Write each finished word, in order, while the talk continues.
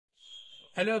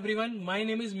Hello everyone, my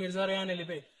name is Mirza Rayan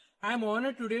Elibe. I am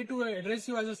honored today to address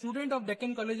you as a student of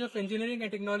Deccan College of Engineering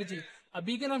and Technology, a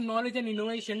beacon of knowledge and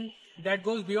innovation that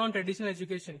goes beyond traditional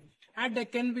education. At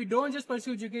Deccan, we don't just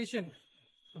pursue education,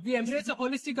 we embrace a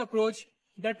holistic approach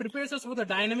that prepares us for the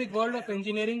dynamic world of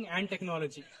engineering and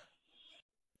technology.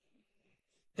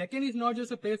 Deccan is not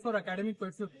just a place for academic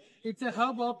pursuit, it's a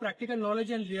hub of practical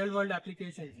knowledge and real-world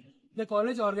applications. The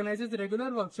college organizes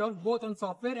regular workshops both on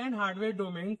software and hardware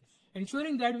domains,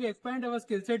 ensuring that we expand our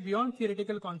skill set beyond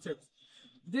theoretical concepts.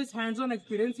 This hands-on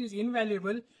experience is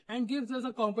invaluable and gives us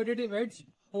a competitive edge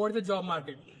over the job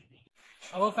market.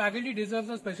 Our faculty deserves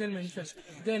a special mention.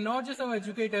 They are not just our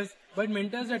educators, but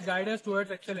mentors that guide us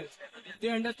towards excellence. They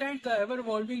understand the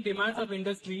ever-evolving demands of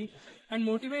industry and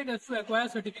motivate us to acquire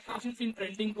certifications in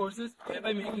trending courses,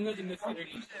 thereby making us industry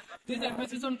ready. This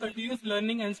emphasis on continuous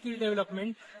learning and skill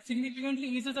development significantly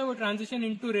eases our transition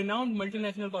into renowned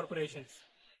multinational corporations.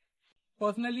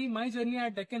 Personally, my journey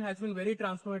at Deccan has been very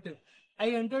transformative. I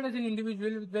entered as an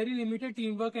individual with very limited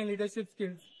teamwork and leadership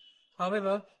skills.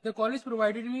 However, the college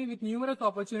provided me with numerous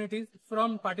opportunities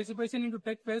from participation into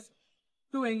tech fest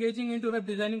to engaging into web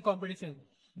designing competition.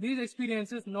 These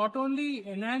experiences not only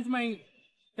enhanced my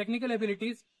technical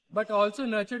abilities, but also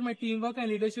nurtured my teamwork and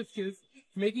leadership skills,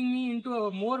 making me into a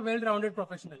more well-rounded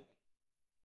professional.